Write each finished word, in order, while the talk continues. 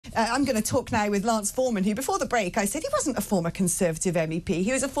I'm going to talk now with Lance Foreman, who before the break I said he wasn't a former Conservative MEP,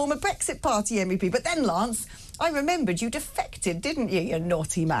 he was a former Brexit Party MEP. But then, Lance, I remembered you defected, didn't you, you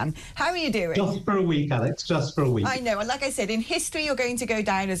naughty man? How are you doing? Just for a week, Alex, just for a week. I know, and like I said, in history you're going to go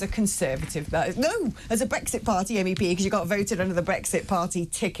down as a Conservative. No, as a Brexit Party MEP, because you got voted under the Brexit Party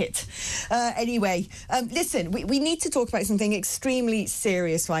ticket. Anyway, listen, we need to talk about something extremely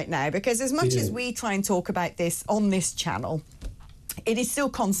serious right now, because as much as we try and talk about this on this channel, it is still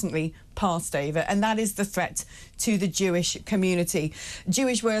constantly passed over, and that is the threat to the Jewish community.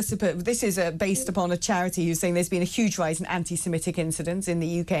 Jewish worshipper, this is based upon a charity who's saying there's been a huge rise in anti-Semitic incidents in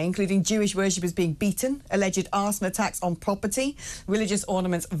the UK, including Jewish worshippers being beaten, alleged arson attacks on property, religious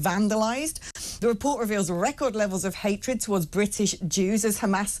ornaments vandalised. The report reveals record levels of hatred towards British Jews as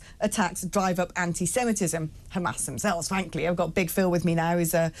Hamas attacks drive up anti-Semitism. Hamas themselves, frankly, I've got Big Phil with me now,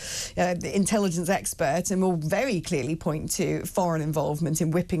 who's an intelligence expert, and will very clearly point to foreign involvement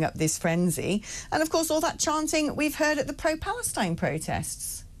in whipping up this frenzy. And of course all that chanting we've heard at the pro-Palestine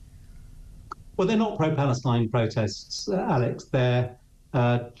protests. Well, they're not pro-Palestine protests, Alex. They're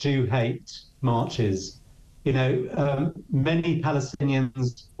Jew hate marches. You know, many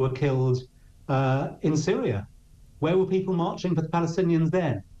Palestinians were killed in Syria. Where were people marching for the Palestinians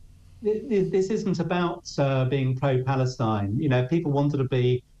then? This isn't about being pro-Palestine. You know, people wanted to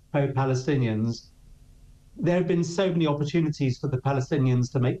be pro-Palestinians. There have been so many opportunities for the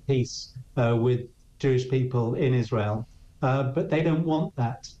Palestinians to make peace with Jewish people in Israel, but they don't want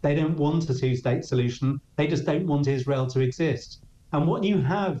that. They don't want a two-state solution. They just don't want Israel to exist. And what you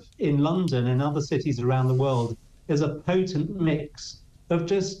have in London and other cities around the world is a potent mix of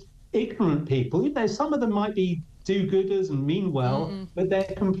just ignorant people. You know, some of them might be do-gooders and mean well, but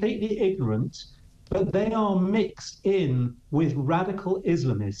they're completely ignorant. But they are mixed in with radical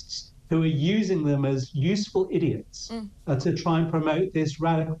Islamists who are using them as useful idiots to try and promote this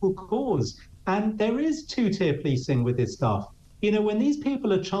radical cause. And there is two-tier policing with this stuff. You know, when these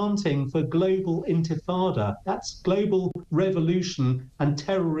people are chanting for global intifada, that's global revolution and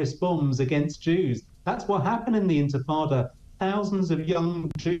terrorist bombs against Jews. That's what happened in the intifada. Thousands of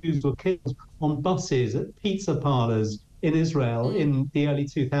young Jews were killed on buses, at pizza parlors in Israel in the early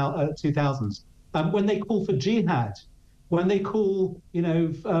 2000s. When they call for jihad, when they call, you know,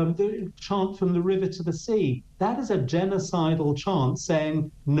 the chant from the river to the sea, that is a genocidal chant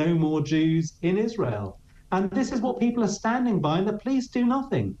saying no more Jews in Israel. And this is what people are standing by, and the police do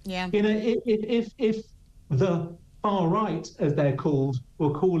nothing. Yeah. You know, if the far right, as they're called,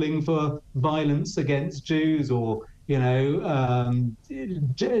 were calling for violence against Jews or, you know,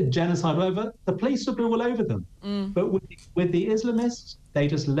 genocide, whatever, the police would be all over them. But with the Islamists, they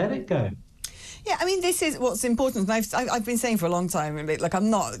just let it go. Yeah, I mean, this is what's important. And I've been saying for a long time, like,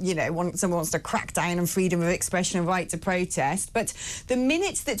 I'm not, you know, someone wants to crack down on freedom of expression and right to protest. But the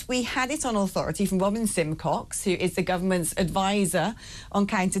minute that we had it on authority from Robin Simcox, who is the government's advisor on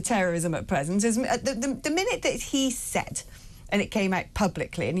counter-terrorism at present, is the minute that he said, and it came out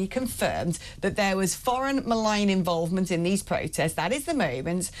publicly, and he confirmed that there was foreign malign involvement in these protests, that is the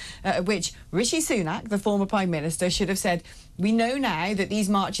moment at which Rishi Sunak, the former Prime Minister, should have said, we know now that these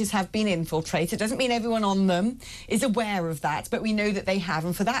marches have been infiltrated. Doesn't mean everyone on them is aware of that, but we know that they have.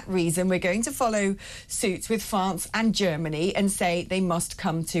 And for that reason, we're going to follow suit with France and Germany and say they must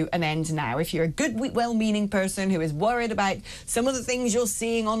come to an end now. If you're a good, well-meaning person who is worried about some of the things you're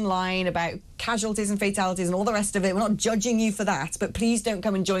seeing online about casualties and fatalities and all the rest of it, we're not judging you for that, but please don't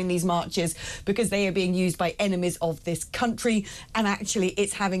come and join these marches because they are being used by enemies of this country, and actually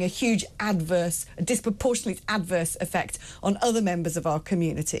it's having a huge disproportionately adverse effect on other members of our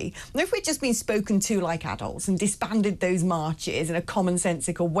community. Now, if we'd just been spoken to like adults and disbanded those marches in a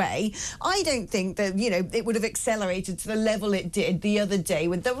commonsensical way, I don't think that, you know, it would have accelerated to the level it did the other day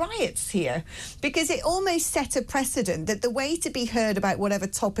with the riots here, because it almost set a precedent that the way to be heard about whatever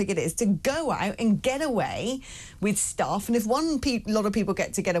topic it is, to go out and get away with stuff, and if a lot of people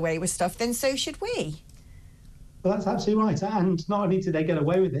get to get away with stuff, then so should we. Well, that's absolutely right. And not only did they get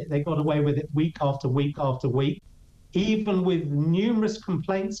away with it, they got away with it week after week after week, even with numerous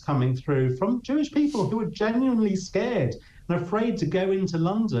complaints coming through from Jewish people who are genuinely scared and afraid to go into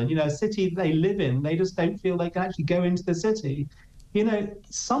London, you know, a city they live in. They just don't feel they can actually go into the city. You know,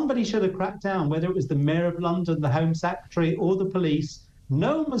 somebody should have cracked down, whether it was the Mayor of London, the Home Secretary or the police.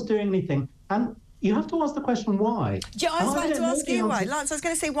 No one was doing anything. And you have to ask the question why. I was about to ask you why. Lance, I was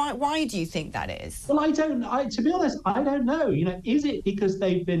going to say, why do you think that is? Well, to be honest, I don't know. You know, is it because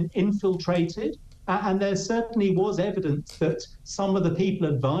they've been infiltrated And there certainly was evidence that some of the people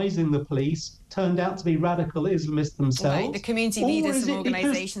advising the police turned out to be radical Islamists themselves. Right, the community leaders from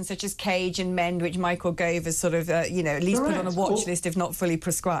organisations such as Cage and Mend, which Michael Gove has sort of, you know, at least put on a watch list, if not fully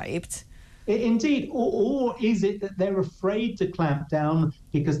prescribed. Indeed, or is it that they're afraid to clamp down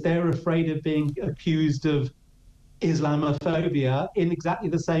because they're afraid of being accused of Islamophobia in exactly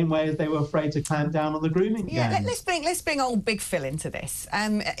the same way as they were afraid to clamp down on the grooming gangs? Let's bring old Big Phil into this. I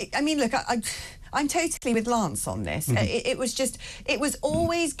mean, look, I'm totally with Lance on this. It was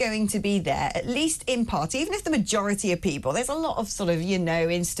always going to be there, at least in part, even if the majority of people, there's a lot of sort of, you know,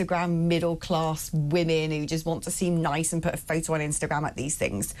 Instagram middle-class women who just want to seem nice and put a photo on Instagram at these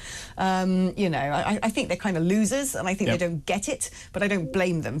things. You know, I think they're kind of losers, and I think they don't get it, but I don't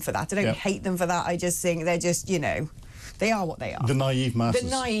blame them for that. I don't hate them for that. I just think they're just, you know, they are what they are. The naive masses. The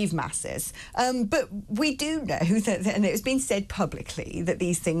naive masses. But we do know that, and it's been said publicly, that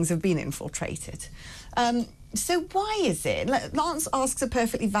these things have been infiltrated. So why is it? Lance asks a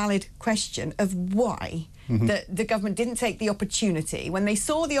perfectly valid question of why that the government didn't take the opportunity, when they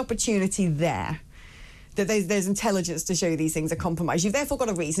saw the opportunity there, that there's intelligence to show these things are compromised. You've therefore got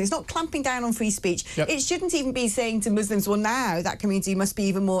a reason. It's not clamping down on free speech. It shouldn't even be saying to Muslims, well, now that community must be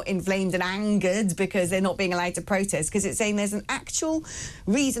even more inflamed and angered because they're not being allowed to protest, because it's saying there's an actual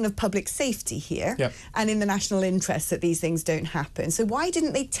reason of public safety here and in the national interest that these things don't happen. So why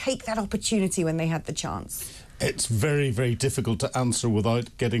didn't they take that opportunity when they had the chance? It's very, very difficult to answer without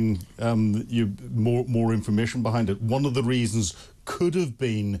getting more information behind it. One of the reasons could have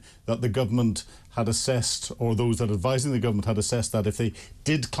been that the government had assessed, or those that are advising the government had assessed, that if they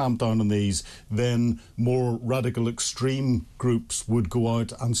did clamp down on these, then more radical extreme groups would go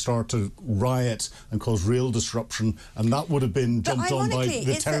out and start to riot and cause real disruption, and that would have been jumped on by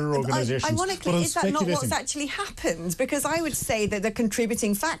the terror organisations. Ironically, is that not what's actually happened? Because I would say that the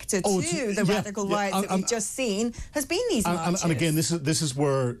contributing factor to the radical riots that we've just seen has been these marches. And again, this is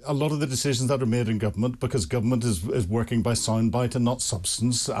where a lot of the decisions that are made in government, because government is working by soundbite and not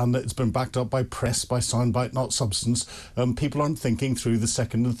substance, and it's been backed up by press by soundbite, not substance. People aren't thinking through the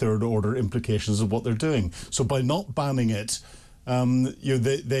second and third order implications of what they're doing. So by not banning it,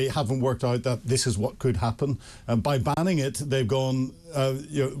 they haven't worked out that this is what could happen. By banning it, they've gone,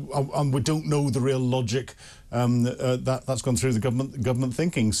 and we don't know the real logic that's gone through the government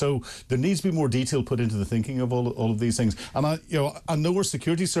thinking. So there needs to be more detail put into the thinking of all of these things. And I know our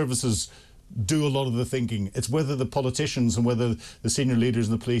security services do a lot of the thinking. It's whether the politicians and whether the senior leaders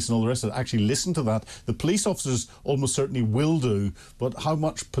in the police and all the rest of it actually listen to that. The police officers almost certainly will do, but how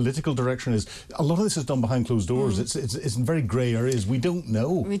much political direction is... A lot of this is done behind closed doors. It's in very grey areas. We don't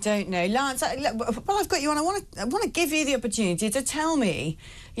know. We don't know. Lance, while I've got you on, I want to give you the opportunity to tell me,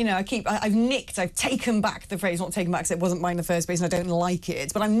 you know, I've taken back the phrase, not taken back because it wasn't mine in the first place and I don't like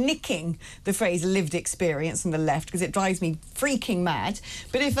it, but I'm nicking the phrase lived experience from the left because it drives me freaking mad.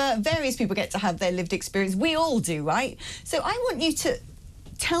 But if various people get to have their lived experience, we all do, right? So I want you to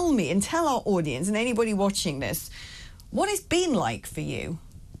tell me and tell our audience and anybody watching this what it's been like for you.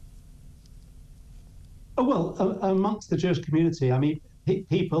 Oh, well, amongst the Jewish community, I mean,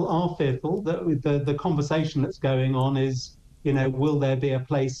 people are fearful that the conversation that's going on is, you know, will there be a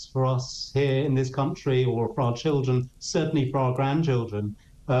place for us here in this country or for our children, certainly for our grandchildren?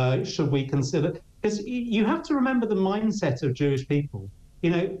 Should we consider... Because you have to remember the mindset of Jewish people. You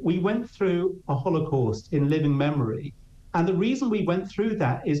know, we went through a Holocaust in living memory. And the reason we went through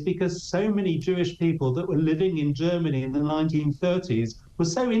that is because so many Jewish people that were living in Germany in the 1930s were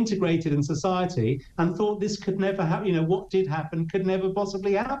so integrated in society and thought this could never happen. You know, what did happen could never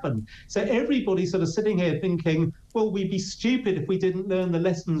possibly happen. So everybody's sort of sitting here thinking, well, we'd be stupid if we didn't learn the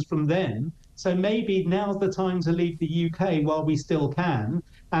lessons from then. So maybe now's the time to leave the UK while we still can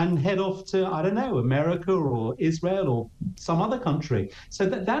and head off to, I don't know, America or Israel or some other country. So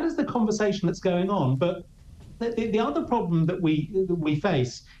that is the conversation that's going on. But the other problem that we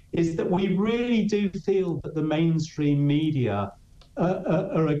face is that we really do feel that the mainstream media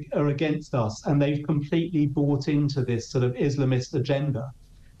are against us, and they've completely bought into this sort of Islamist agenda.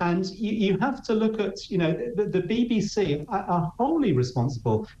 And you have to look at, you know, the BBC are wholly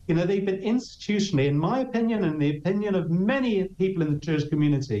responsible. You know, they've been institutionally, in my opinion, and the opinion of many people in the Jewish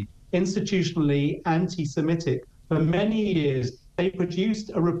community, institutionally anti-Semitic for many years. They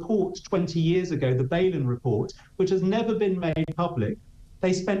produced a report 20 years ago, the Balin report, which has never been made public. The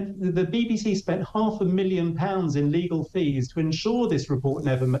BBC spent £500,000 in legal fees to ensure this report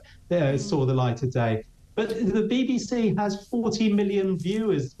never saw the light of day. But the BBC has 40 million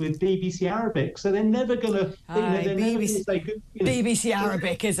viewers with BBC Arabic, so they're never going to, they're never going to say good. BBC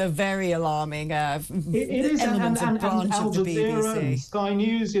Arabic is a very alarming it is, and branch Al of the Jazeera and BBC. Sky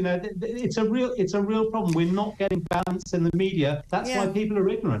News, it's a real problem. We're not getting balance in the media. That's why people are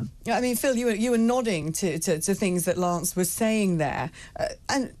ignorant. I mean, Phil, you were nodding to things that Lance was saying there,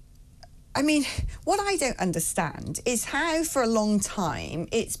 and I mean, what I don't understand is how for a long time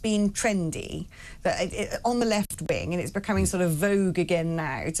it's been trendy that on the left wing, and it's becoming sort of vogue again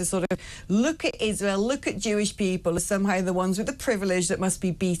now to sort of look at Israel, look at Jewish people as somehow the ones with the privilege that must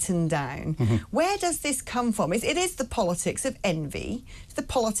be beaten down. Where does this come from? It is the politics of envy, it's the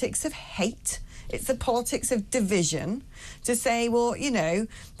politics of hate. It's the politics of division to say, well,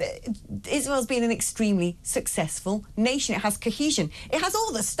 Israel's been an extremely successful nation. It has cohesion. It has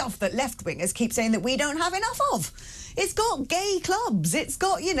all the stuff that left-wingers keep saying that we don't have enough of. It's got gay clubs. It's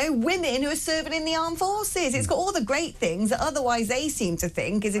got, women who are serving in the armed forces. It's got all the great things that otherwise they seem to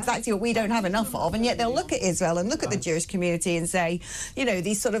think is exactly what we don't have enough of. And yet they'll look at Israel and look at the Jewish community and say,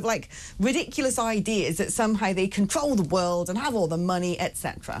 these sort of like ridiculous ideas that somehow they control the world and have all the money,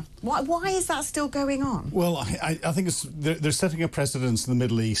 etc. Why is that still going on? Well, I think they're setting a precedence in the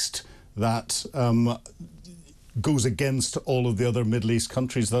Middle East that goes against all of the other Middle East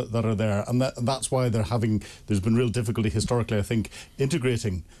countries that are there, and that's why there's been real difficulty historically, I think,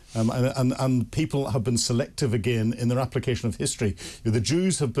 integrating, and people have been selective again in their application of history. The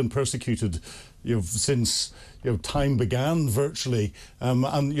Jews have been persecuted since time began virtually,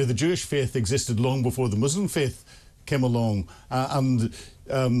 and the Jewish faith existed long before the Muslim faith came along, and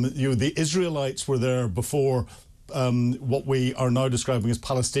the Israelites were there before what we are now describing as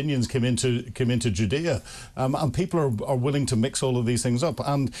Palestinians came into Judea, and people are willing to mix all of these things up.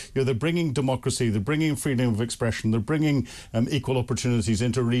 And they're bringing democracy, they're bringing freedom of expression, they're bringing equal opportunities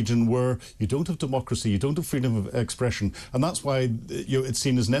into a region where you don't have democracy, you don't have freedom of expression, and that's why it's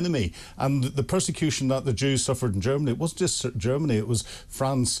seen as an enemy. And the persecution that the Jews suffered in Germany, it wasn't just Germany, it was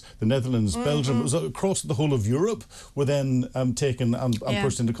France, the Netherlands, Belgium, it was across the whole of Europe were then taken and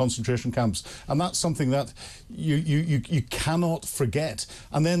pushed into concentration camps. And that's something that you cannot forget.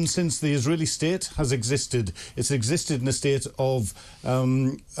 And then since the Israeli state has existed, it's existed in a state of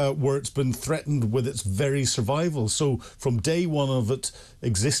where it's been threatened with its very survival. So from day one of it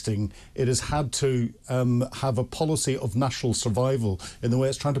existing, it has had to have a policy of national survival in the way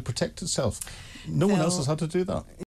it's trying to protect itself. No one else has had to do that.